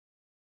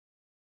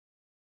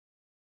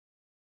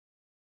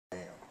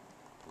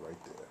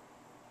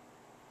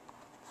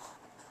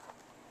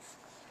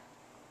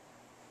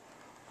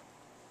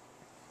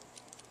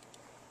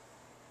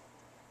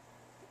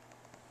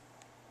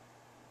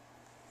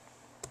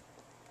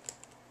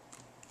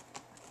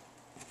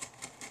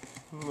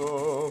have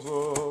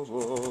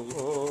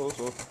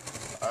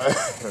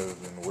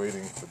been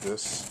waiting for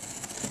this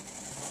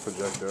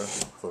projector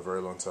for a very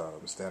long time. I've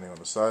been standing on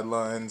the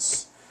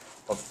sidelines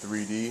of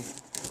 3D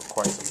for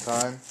quite some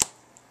time,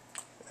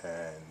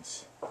 and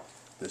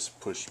this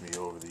pushed me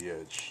over the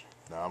edge.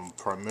 Now, I'm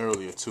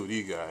primarily a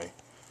 2D guy.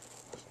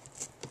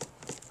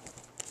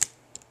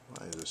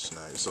 Why is this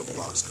snag? It's a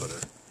box cutter.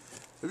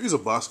 If you use a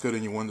box cutter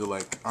and you wonder,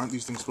 like, aren't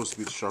these things supposed to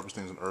be the sharpest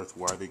things on earth?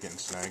 Why are they getting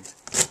snagged?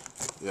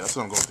 Yeah, that's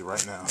what I'm going through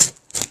right now.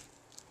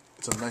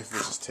 It's a knife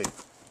versus tape.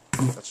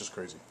 That's just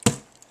crazy.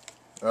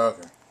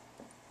 Okay.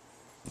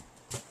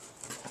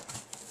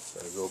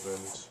 Bag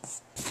opens.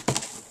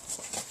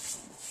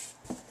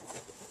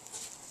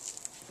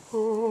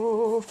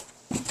 Oh.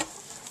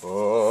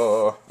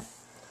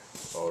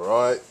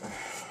 Alright.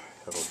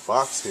 Have a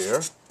box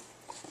here.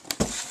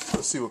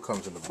 Let's see what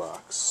comes in the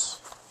box.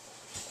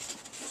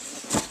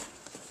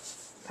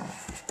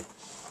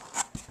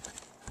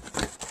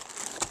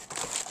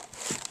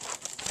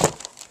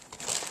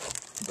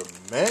 The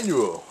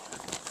manual.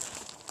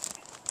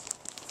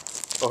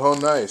 Oh, how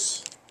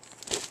nice.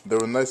 They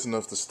were nice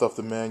enough to stuff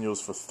the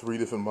manuals for 3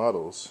 different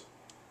models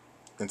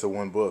into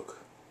one book.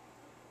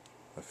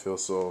 I feel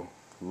so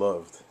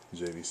loved,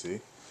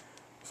 JVC.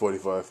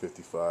 45,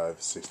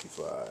 55,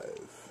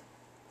 65.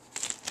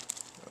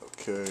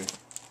 Okay.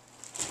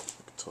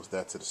 Toss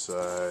that to the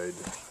side.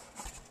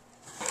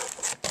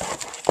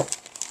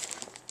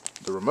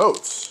 The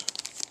remotes.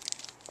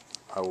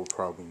 I will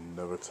probably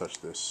never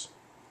touch this.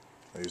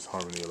 I used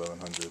Harmony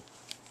 1100.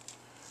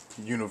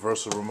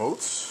 Universal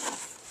remotes.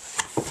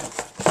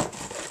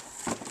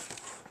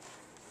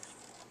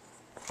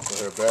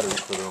 I have batteries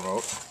for the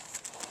remote.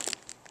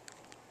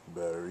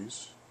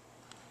 Batteries.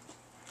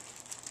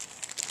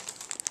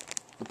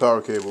 The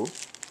power cable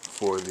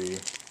for the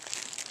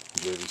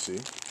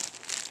JVC.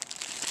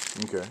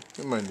 Okay,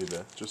 we might need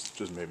that. Just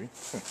maybe.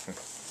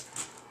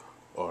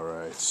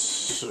 Alright.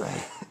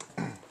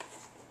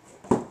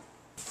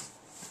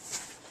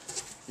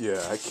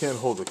 Yeah, I can't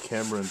hold the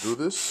camera and do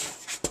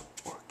this.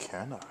 Or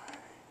can I?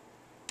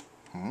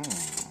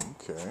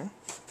 Okay.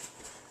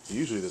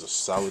 Usually there's a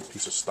solid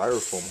piece of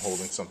styrofoam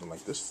holding something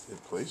like this in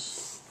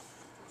place.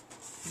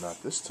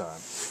 Not this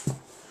time.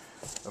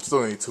 I'm still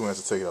gonna need 2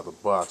 hands to take it out of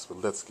the box,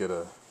 but let's get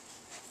a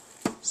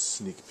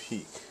sneak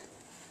peek.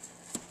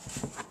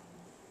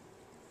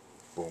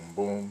 Boom,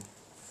 boom.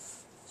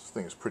 This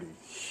thing is pretty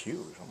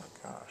huge. Oh my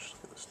gosh,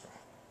 look at this thing.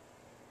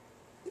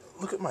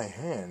 Look at my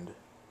hand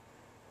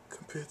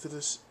compared to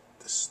this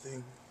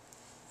thing.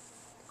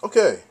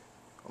 Okay,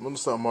 I'm gonna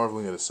start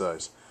marveling at its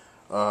size.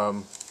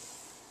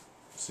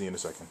 See you in a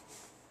second.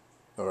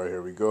 Alright,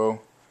 here we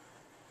go.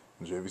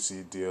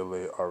 JVC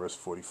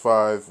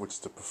DLA-RS45, which is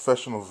the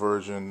professional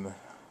version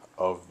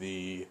of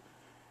the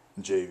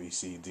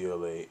JVC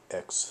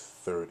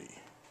DLA-X30.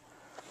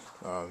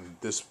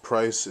 This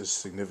price is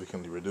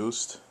significantly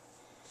reduced,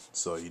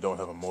 so you don't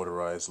have a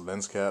motorized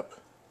lens cap.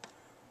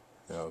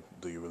 You know,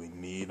 do you really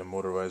need a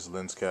motorized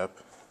lens cap?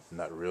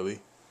 Not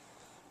really.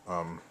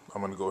 I'm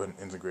going to go ahead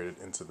and integrate it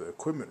into the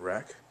equipment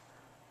rack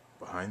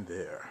behind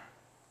there.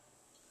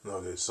 Now,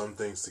 there's some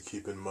things to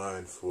keep in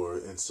mind for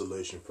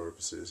installation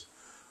purposes.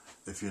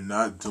 If you're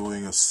not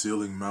doing a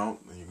ceiling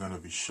mount and you're going to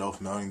be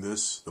shelf mounting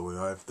this the way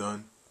I've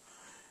done,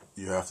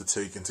 you have to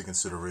take into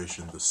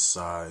consideration the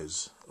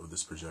size of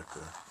this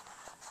projector.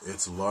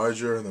 It's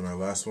larger than my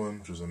last one,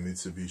 which was a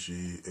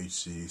Mitsubishi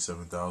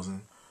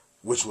HC7000,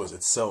 which was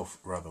itself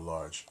rather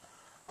large.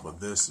 But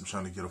this, I'm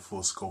trying to get a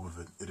full scope of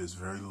it. It is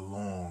very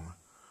long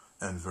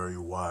and very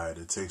wide.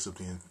 It takes up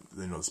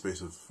the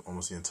space of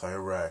almost the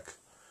entire rack,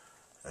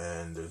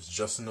 and there's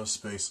just enough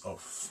space up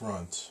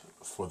front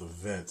for the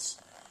vents.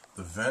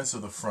 The vents are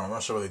the front. I'm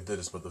not sure why they did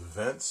this, but the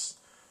vents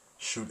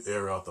shoot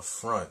air out the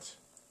front,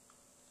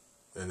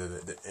 and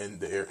then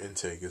the air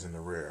intake is in the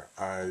rear.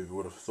 I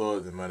would have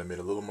thought it might have made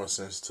a little more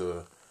sense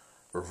to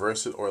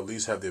reverse it, or at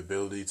least have the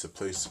ability to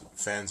place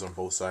fans on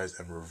both sides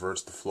and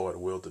reverse the flow at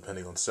will,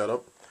 depending on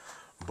setup.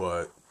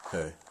 But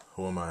hey,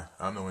 who am I?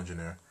 I'm no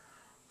engineer.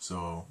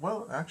 So,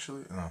 well,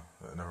 actually, no,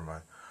 never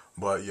mind.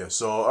 But yeah,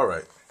 so all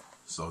right.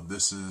 So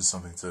this is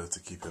something to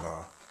keep it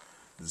on.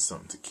 This is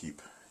something to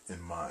keep in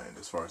mind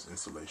as far as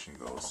installation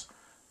goes.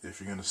 If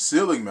you're gonna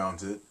ceiling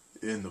mount it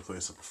in the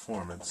place of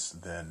performance,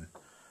 then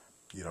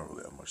you don't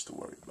really have much to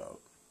worry about.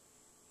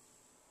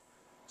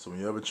 So when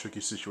you have a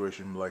tricky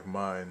situation like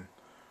mine,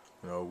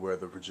 you know, where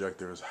the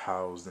projector is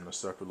housed in a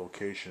separate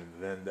location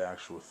than the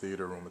actual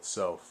theater room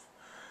itself,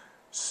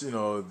 you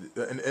know,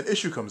 an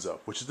issue comes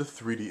up, which is the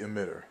 3D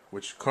emitter,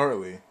 which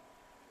currently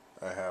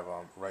I have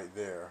right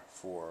there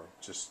for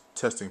just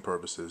testing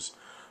purposes.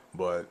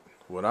 But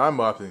what I'm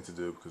opting to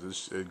do,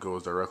 because it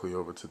goes directly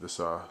over to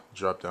this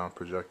drop-down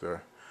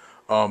projector,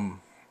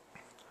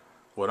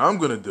 what I'm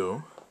going to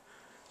do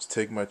is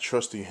take my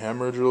trusty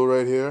hammer drill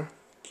right here,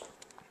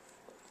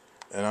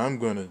 and I'm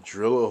going to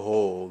drill a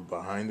hole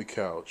behind the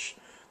couch.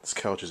 This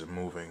couch isn't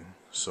moving,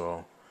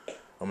 so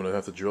I'm going to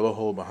have to drill a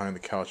hole behind the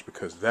couch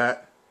because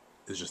that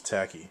is just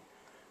tacky.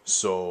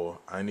 So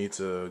I need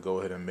to go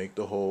ahead and make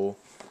the hole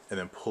and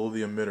then pull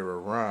the emitter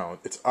around.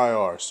 It's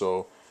IR,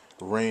 so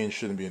range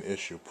shouldn't be an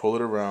issue. Pull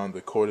it around.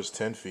 The cord is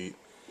 10 feet.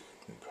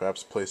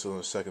 Perhaps place it on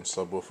the second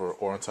subwoofer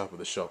or on top of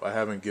the shelf. I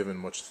haven't given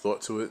much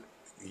thought to it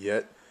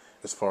yet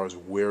as far as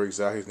where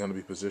exactly it's going to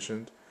be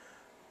positioned.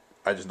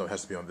 I just know it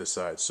has to be on this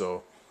side.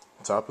 So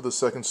top of the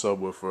second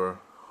subwoofer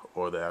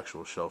or the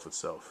actual shelf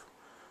itself.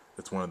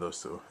 It's one of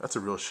those two. That's a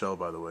real shell,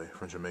 by the way,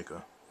 from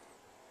Jamaica.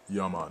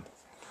 Yaman.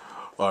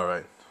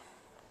 Alright.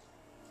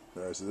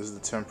 Alright, so this is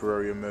the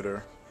temporary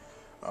emitter.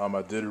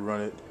 I did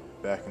run it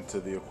back into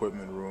the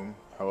equipment room.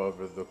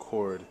 However, the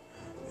cord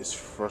is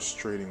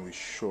frustratingly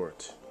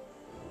short.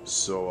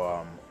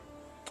 So,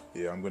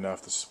 yeah, I'm going to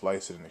have to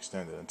splice it and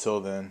extend it. Until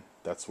then,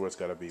 that's where it's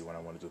got to be when I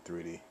want to do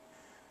 3D.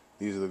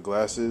 These are the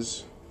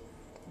glasses.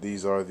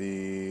 These are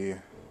the,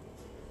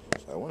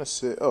 I want to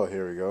say, oh,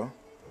 here we go.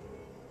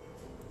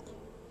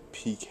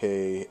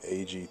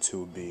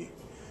 PKAG2B.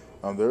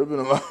 There have been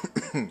a lot,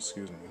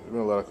 excuse me, there have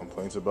been a lot of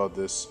complaints about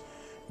this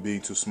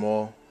being too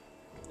small.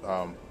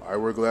 I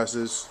wear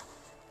glasses,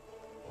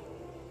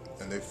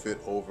 and they fit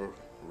over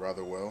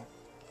rather well,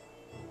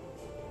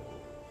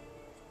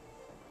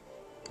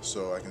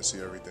 so I can see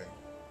everything.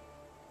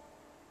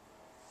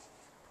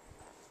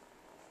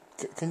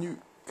 Can you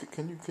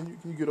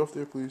get off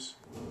there, please?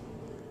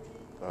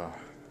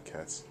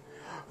 Cats.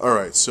 All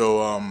right,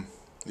 so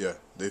yeah,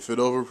 they fit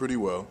over pretty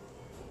well.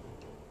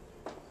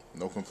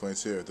 No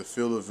complaints here. The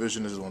field of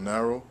vision is a little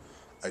narrow.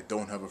 I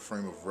don't have a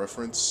frame of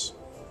reference.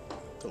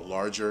 The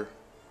larger.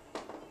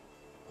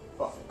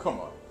 Oh, come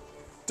on,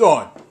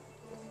 Dawn,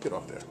 get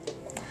off there.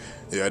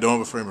 Yeah, I don't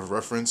have a frame of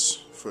reference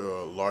for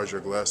larger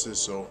glasses,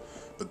 so,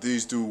 but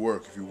these do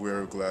work if you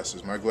wear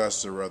glasses. My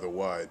glasses are rather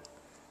wide,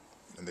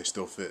 and they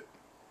still fit.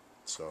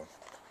 So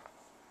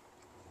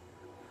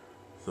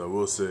I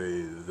will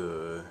say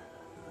the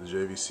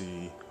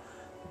JVC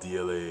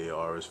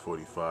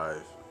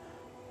DLA-RS45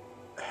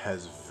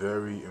 has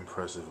very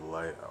impressive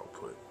light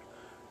output,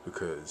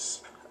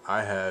 because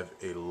I have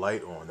a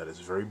light on that is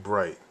very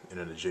bright in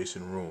an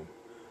adjacent room,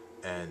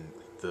 and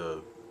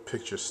the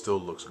picture still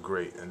looks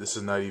great. And this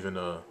is not even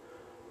a,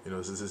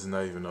 this is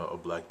not even a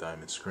black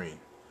diamond screen,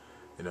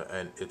 and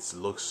it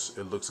looks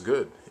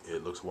good.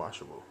 It looks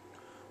watchable.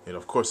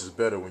 Of course, it's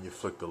better when you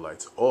flick the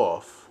lights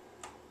off.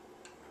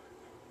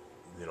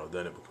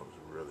 Then it becomes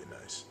really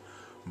nice.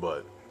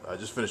 But I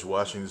just finished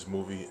watching this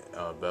movie,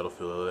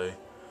 Battlefield LA,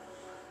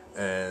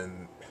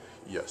 and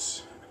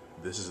yes,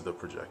 this is the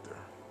projector.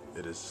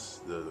 It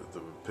is the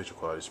picture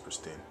quality is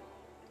pristine.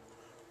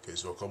 Okay,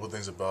 so a couple of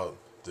things about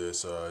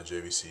this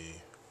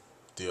JVC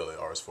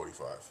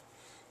DLA-RS45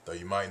 that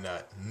you might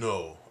not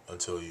know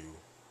until you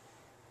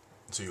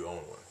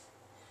own one.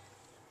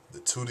 The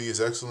 2D is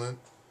excellent.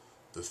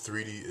 The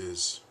 3D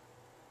is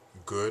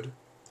good.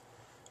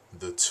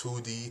 The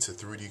 2D to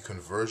 3D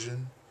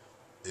conversion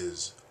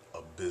is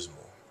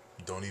abysmal.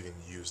 Don't even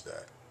use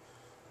that.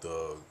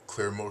 The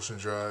clear motion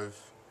drive,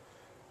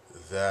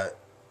 that,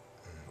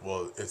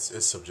 well,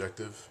 it's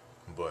subjective,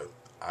 but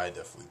I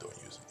definitely don't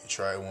use it. You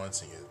try it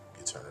once and you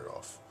turn it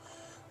off.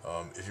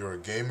 If you're a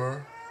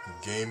gamer,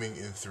 gaming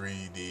in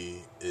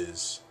 3D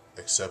is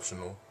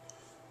exceptional.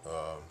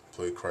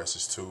 Played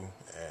Crysis 2,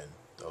 and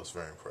I was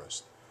very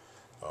impressed.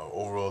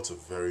 Overall, it's a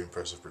very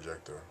impressive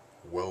projector.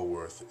 Well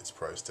worth its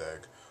price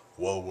tag.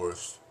 Well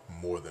worth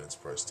more than its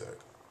price tag.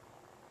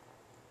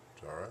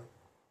 Alright?